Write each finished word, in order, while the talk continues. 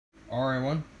Alright,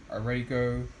 everyone, are you ready to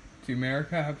go to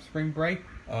America, have spring break?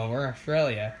 Oh, we're in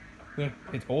Australia.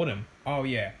 It's autumn. Oh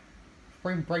yeah,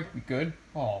 spring break be good.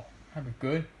 Oh, have it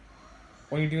good.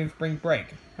 What are you doing spring break?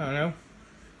 I don't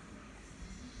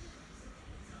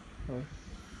know.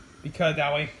 Because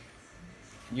that way,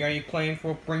 You got any plans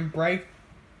for spring break?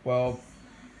 well,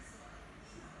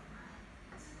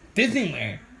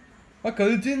 Disneyland. Let's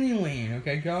go to Disneyland,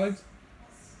 okay guys?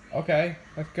 Okay,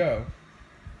 let's go.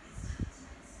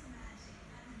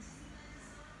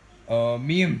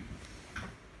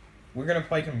 We're gonna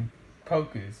play some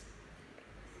pokers.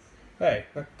 Hey,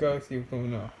 let's go see what's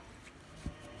going on.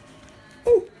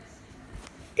 Oh,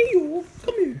 Eeyore,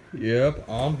 come here. Yep,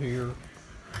 I'm here.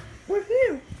 We're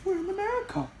here. We're in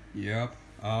America. Yep,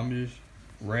 I'm just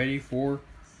ready for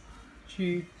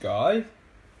you guys.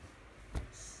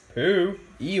 Who?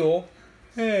 Eel.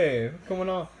 Hey, what's going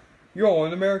on? You're all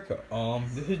in America.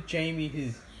 This is Jamie,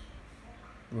 his...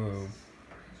 Whoa.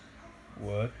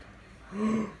 What?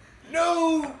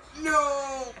 No!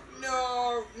 No!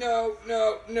 No! No!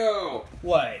 No! No!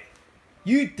 What?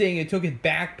 You think it took his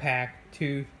backpack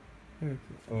to...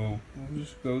 Oh, I'm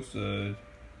just so sad.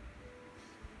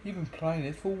 You've been playing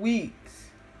this for weeks.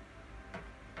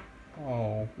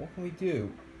 Oh, what can we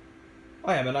do?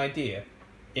 I have an idea.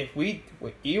 If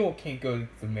Eel can't go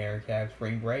to America have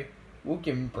spring break, we'll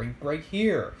give him spring break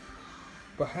here.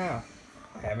 But how?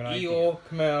 I have an idea. Eel,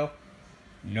 come out.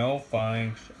 No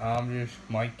thanks. I'm just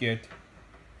might get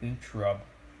in trouble.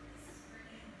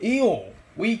 Eel,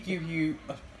 we give you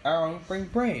our own spring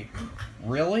break.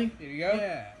 Really? Here you go.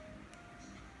 Yeah.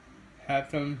 Have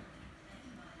some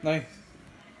nice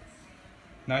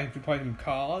to play some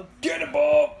cards. Get a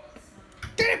ball!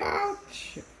 Get a ball!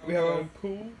 We have a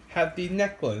cool. have the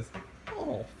necklace.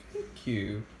 Oh, thank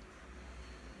you.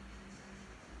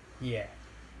 Yeah.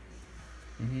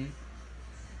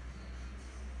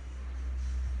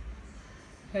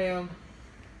 Hey,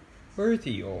 where's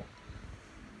Eel?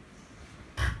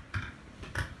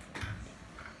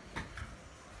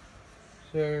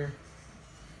 Sir.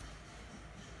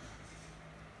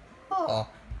 Oh.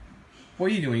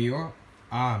 What are you doing, Eel?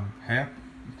 I'm happy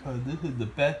because this is the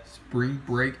best spring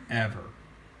break ever.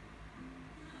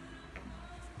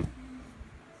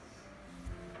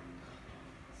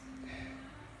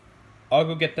 I'll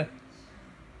go get the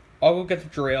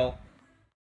drill.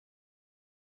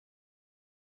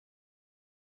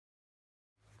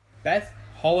 Best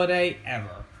holiday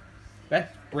ever.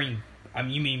 Best spring.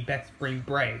 You mean best spring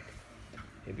break.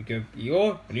 Here we go.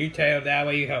 And you tell that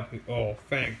way you help me. Oh,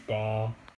 thanks, Bomb.